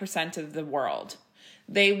 99% of the world.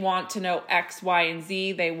 They want to know X, Y, and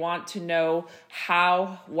Z. They want to know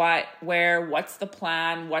how, what, where, what's the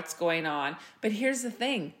plan, what's going on. But here's the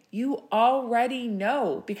thing. You already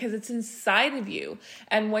know, because it's inside of you.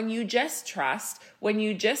 And when you just trust, when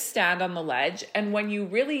you just stand on the ledge, and when you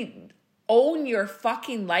really own your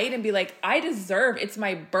fucking light and be like, I deserve, it's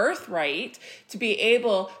my birthright to be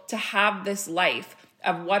able to have this life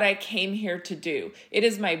of what I came here to do. It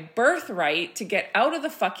is my birthright to get out of the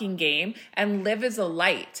fucking game and live as a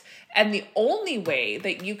light. And the only way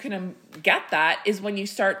that you can get that is when you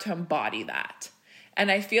start to embody that. And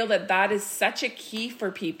I feel that that is such a key for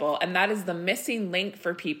people. And that is the missing link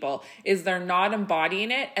for people, is they're not embodying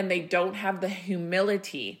it and they don't have the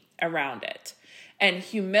humility around it. And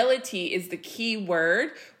humility is the key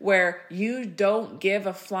word, where you don't give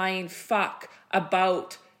a flying fuck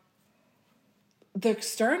about the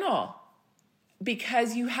external,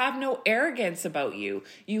 because you have no arrogance about you.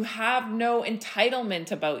 You have no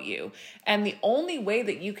entitlement about you. And the only way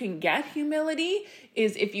that you can get humility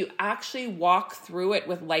is if you actually walk through it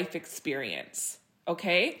with life experience.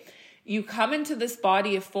 Okay? You come into this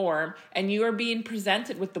body of form and you are being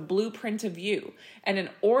presented with the blueprint of you. And in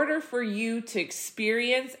order for you to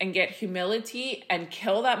experience and get humility and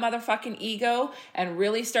kill that motherfucking ego and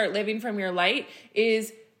really start living from your light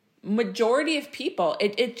is majority of people,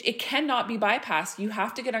 it cannot be bypassed. You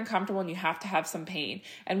have to get uncomfortable and you have to have some pain.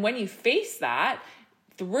 And when you face that,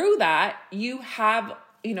 through that, you have,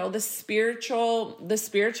 you know, the spiritual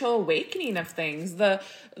awakening of things, the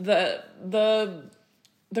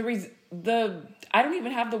I don't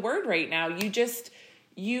even have the word right now.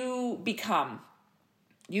 You become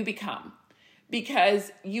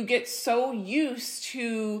because you get so used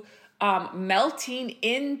to melting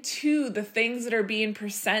into the things that are being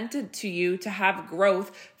presented to you to have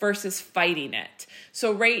growth versus fighting it.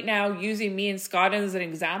 So right now, using me and Scott as an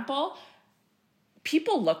example,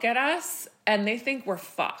 people look at us and they think we're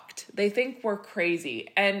fucked. They think we're crazy.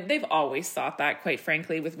 And they've always thought that, quite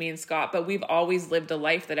frankly, with me and Scott, but we've always lived a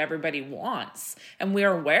life that everybody wants. And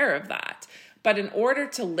we're aware of that. But in order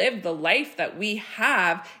to live the life that we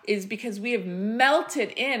have is because we have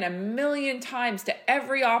melted in 1,000,000 times to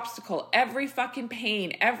every obstacle, every fucking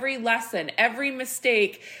pain, every lesson, every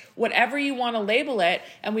mistake, whatever you want to label it,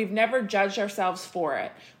 and we've never judged ourselves for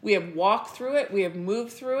it. We have walked through it, we have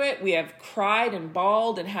moved through it, we have cried and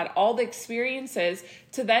bawled and had all the experiences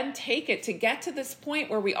to then take it to get to this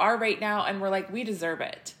point where we are right now, and we're like, we deserve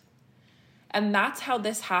it. And that's how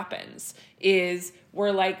this happens, is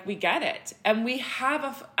we're like, we get it. And we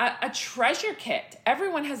have a treasure kit.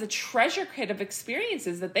 Everyone has a treasure kit of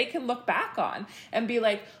experiences that they can look back on and be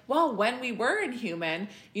like, well, when we were inhuman,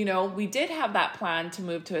 you know, we did have that plan to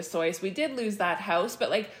move to Osoyoos. We did lose that house, but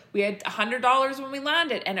like we had $100 when we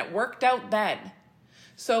landed and it worked out then.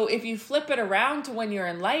 So if you flip it around to when you're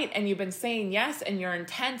in light and you've been saying yes and you're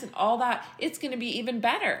intent and all that, it's going to be even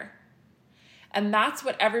better. And that's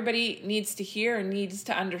what everybody needs to hear and needs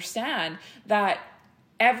to understand, that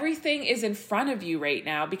everything is in front of you right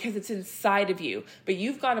now because it's inside of you. But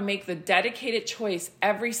you've got to make the dedicated choice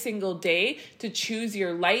every single day to choose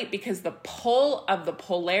your light, because the pull of the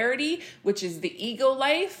polarity, which is the ego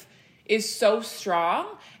life, is so strong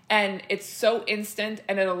and it's so instant,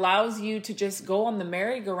 and it allows you to just go on the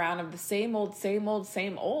merry-go-round of the same old, same old,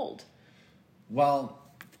 same old. Well,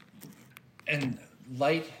 and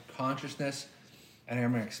light consciousness, and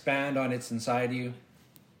I'm going to expand on it's inside you.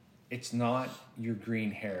 It's not your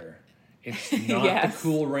green hair. It's not Yes. the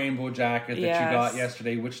cool rainbow jacket that you got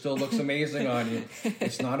yesterday, which still looks amazing on you.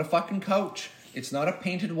 It's not a fucking couch. It's not a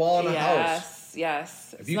painted wall in a house.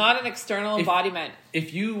 Yes. It's not an external embodiment.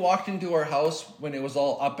 If you walked into our house when it was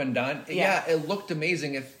all up and done, it looked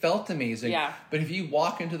amazing. It felt amazing. Yeah. But if you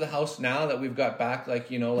walk into the house now that we've got back, like,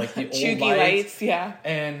 you know, like the old Chuggy lights, yeah.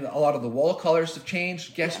 and a lot of the wall colors have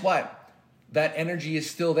changed, guess what? That energy is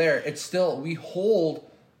still there. It's still, we hold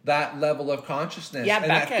that level of consciousness and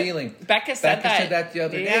that feeling. Becca said that the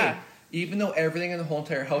other day. Even though everything in the whole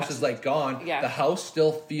entire house is like gone, the house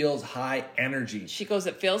still feels high energy. She goes,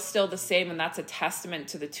 it feels still the same, and that's a testament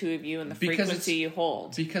to the two of you and the frequency you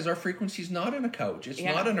hold. Because our frequency is not in a couch. It's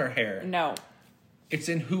not in our hair. No. It's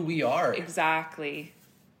in who we are. Exactly.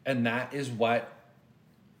 And that is what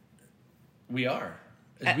we are.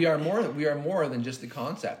 We are more than just the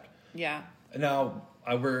concept. Yeah. Now,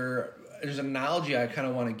 there's an analogy I kind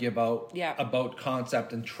of want to give out about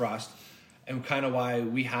concept and trust, and kind of why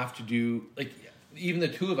we have to do, like, even the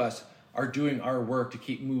two of us are doing our work to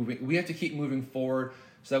keep moving. We have to keep moving forward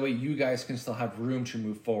so that way you guys can still have room to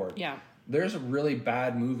move forward. Yeah. There's a really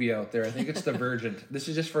bad movie out there. I think it's Divergent. This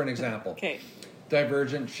is just for an example. Okay.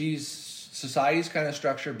 Divergent. Society's kind of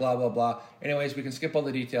structured, blah, blah, blah. Anyways, we can skip all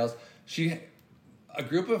the details. A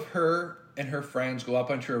group of her and her friends go up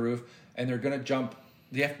onto a roof, and they're going to jump.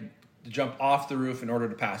 They have to jump off the roof in order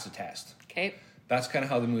to pass a test. Okay. That's kind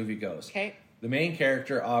of how the movie goes. Okay. The main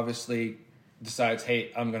character obviously decides,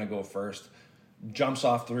 hey, I'm going to go first. Jumps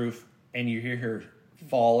off the roof, and you hear her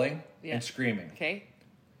falling and screaming. Okay.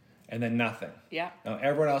 And then nothing. Yeah. Now,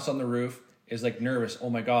 everyone else on the roof is, like, nervous. Oh,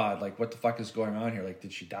 my God. Like, what the fuck is going on here? Like,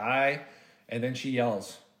 did she die? And then she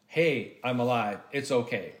yells, hey, I'm alive. It's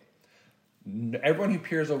okay. Everyone who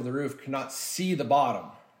peers over the roof cannot see the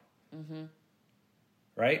bottom. Mm-hmm.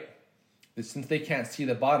 Right? Since they can't see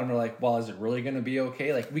the bottom, they're like, well, is it really going to be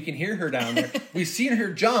okay? Like, we can hear her down there. We've seen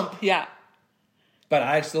her jump. Yeah. But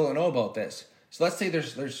I still don't know about this. So let's say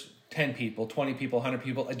there's 10 people, 20 people, 100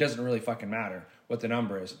 people. It doesn't really fucking matter what the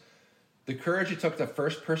number is. The courage it took the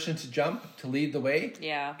first person to jump, to lead the way,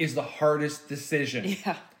 is the hardest decision.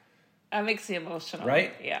 Yeah. That makes me emotional.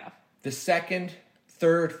 Right? Yeah. The second,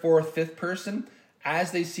 third, fourth, fifth person,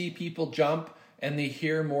 as they see people jump and they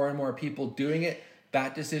hear more and more people doing it,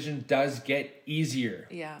 that decision does get easier.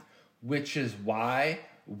 Yeah. which is why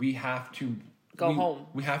we have to go home.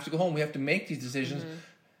 We have to go home. We have to make these decisions,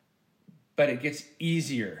 but it gets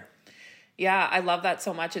easier. Yeah, I love that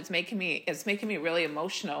so much. It's making me really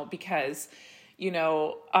emotional because,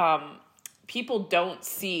 people don't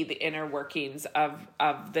see the inner workings of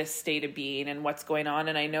this state of being and what's going on.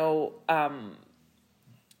 And I know I'm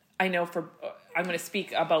going to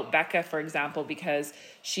speak about Becca, for example, because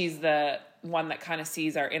she's the one that kind of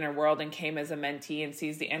sees our inner world and came as a mentee and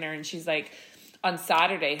sees the inner. And she's like, on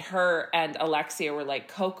Saturday, her and Alexia were like,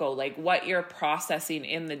 Coco, like what you're processing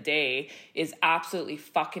in the day is absolutely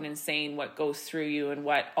fucking insane, what goes through you and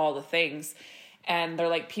what all the things. And they're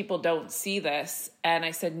like, people don't see this. And I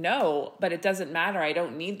said, no, but it doesn't matter. I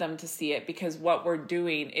don't need them to see it, because what we're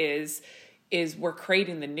doing is we're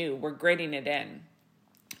creating the new, we're gritting it in.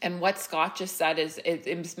 And what Scott just said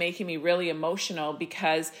it's making me really emotional,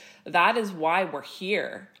 because that is why we're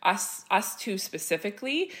here. Us two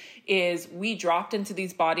specifically, is we dropped into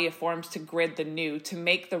these body of forms to grid the new, to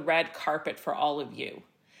make the red carpet for all of you.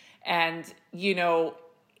 And,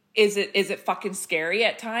 is it fucking scary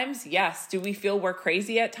at times? Yes. Do we feel we're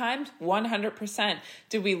crazy at times? 100%.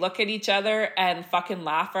 Do we look at each other and fucking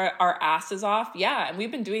laugh our asses off? Yeah. And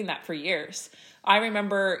we've been doing that for years. I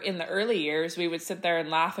remember in the early years, we would sit there and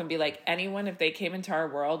laugh and be like, anyone, if they came into our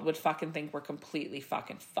world, would fucking think we're completely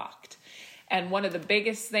fucking fucked. And one of the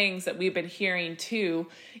biggest things that we've been hearing too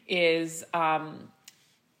is, and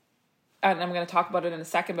I'm going to talk about it in a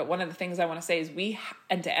second, but one of the things I want to say is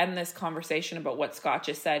and to end this conversation about what Scott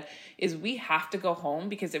just said, is we have to go home,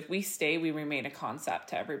 because if we stay, we remain a concept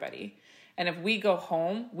to everybody. And if we go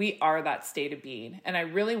home, we are that state of being. And I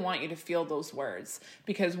really want you to feel those words,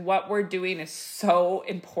 because what we're doing is so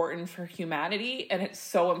important for humanity, and it's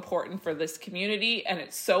so important for this community, and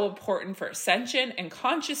it's so important for ascension and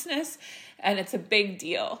consciousness, and it's a big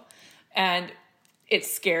deal. And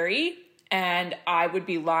it's scary, and I would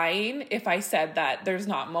be lying if I said that there's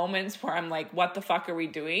not moments where I'm like, what the fuck are we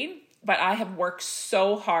doing? But I have worked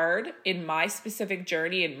so hard in my specific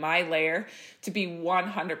journey, in my layer, to be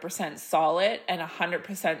 100% solid and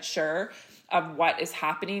 100% sure of what is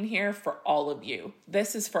happening here for all of you.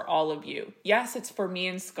 This is for all of you. Yes, it's for me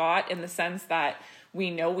and Scott in the sense that we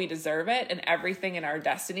know we deserve it and everything in our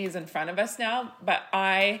destiny is in front of us now. But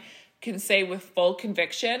I can say with full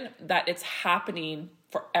conviction that it's happening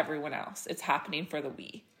for everyone else. It's happening for the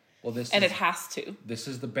we. Well, it has to. This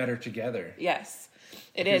is the better together. Yes.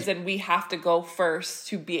 It is, and we have to go first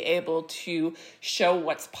to be able to show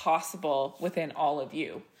what's possible within all of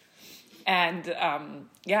you. And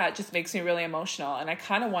it just makes me really emotional. And I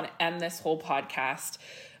kind of want to end this whole podcast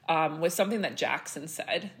with something that Jackson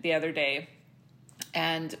said the other day.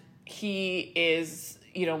 And he is,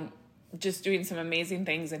 just doing some amazing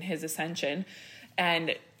things in his ascension.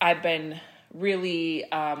 And I've been really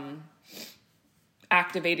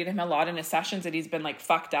activated him a lot in his sessions, that he's been like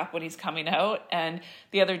fucked up when he's coming out. And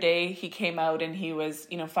the other day he came out and he was,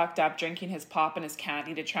 fucked up, drinking his pop and his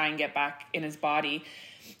candy to try and get back in his body.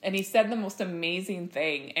 And he said the most amazing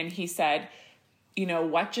thing. And he said,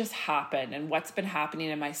 what just happened and what's been happening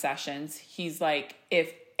in my sessions. He's like,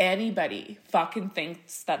 if anybody fucking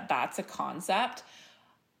thinks that that's a concept,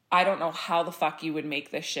 I don't know how the fuck you would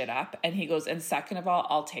make this shit up. And he goes, and second of all,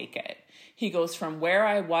 I'll take it. He goes, from where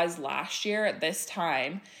I was last year at this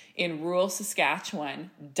time in rural Saskatchewan,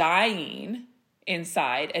 dying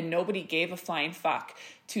inside and nobody gave a flying fuck,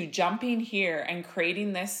 to jumping here and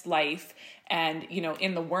creating this life and,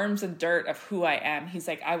 in the worms and dirt of who I am. He's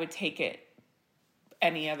like, I would take it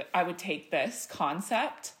I would take this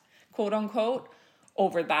concept, quote unquote,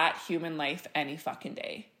 over that human life any fucking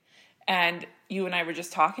day. And you and I were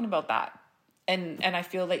just talking about that. And I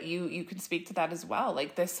feel that you can speak to that as well.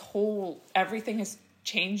 Like this whole, everything has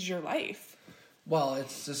changed your life. Well,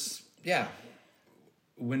 it's just, yeah.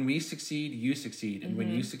 When we succeed, you succeed. And when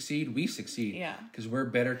you succeed, we succeed. Yeah. Because we're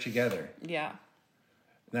better together. Yeah. And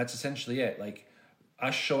that's essentially it. Like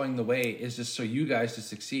us showing the way is just so you guys to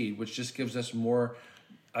succeed, which just gives us more,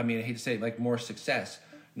 I hate to say it, like more success.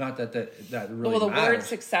 Not that really the matters. Word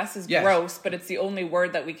success is gross, but it's the only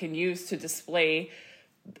word that we can use to display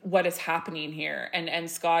what is happening here. And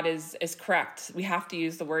Scott is correct. We have to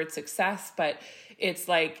use the word success, but it's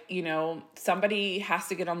like, somebody has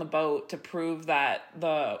to get on the boat to prove that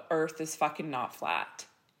the earth is fucking not flat,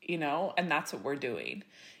 and that's what we're doing.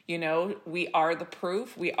 We are the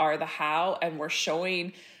proof, we are the how, and we're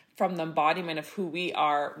showing from the embodiment of who we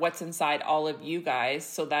are, what's inside all of you guys,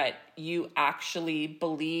 so that you actually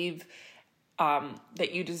believe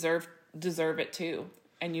that you deserve it too.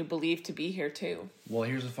 And you believe to be here too. Well,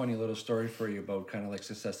 here's a funny little story for you about kind of like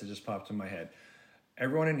success that just popped in my head.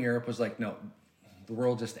 Everyone in Europe was like, no, the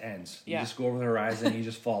world just ends. You Yeah. just go over the horizon and you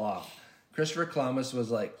just fall off. Christopher Columbus was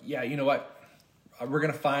like, yeah, you know what? We're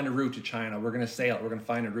going to find a route to China. We're going to sail it. We're going to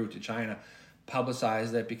find a route to China.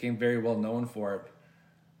 Publicized it, became very well known for it.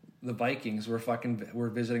 The Vikings were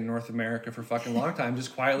visiting North America for fucking long time,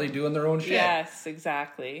 just quietly doing their own shit. Yes,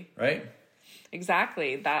 exactly. Right?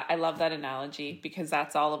 Exactly. That I love that analogy because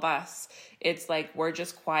that's all of us. It's like we're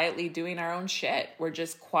just quietly doing our own shit. We're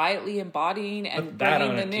just quietly embodying and Put that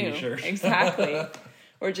bringing on the a new. t-shirt. Exactly.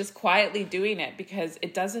 We're just quietly doing it because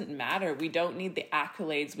it doesn't matter. We don't need the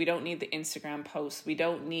accolades. We don't need the Instagram posts. We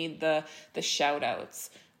don't need the shout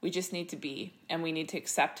outs. We just need to be, and we need to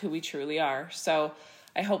accept who we truly are. So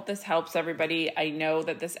I hope this helps everybody. I know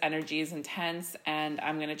that this energy is intense, and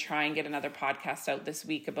I'm going to try and get another podcast out this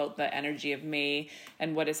week about the energy of May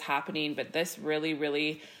and what is happening. But this really,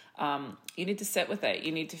 really, you need to sit with it.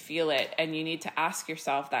 You need to feel it, and you need to ask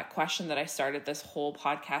yourself that question that I started this whole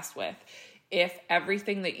podcast with. If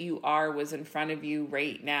everything that you are was in front of you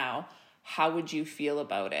right now, how would you feel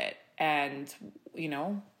about it? And, you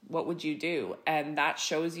know, what would you do? And that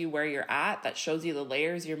shows you where you're at. That shows you the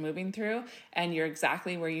layers you're moving through, and you're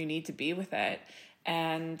exactly where you need to be with it.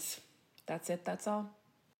 And that's it. That's all.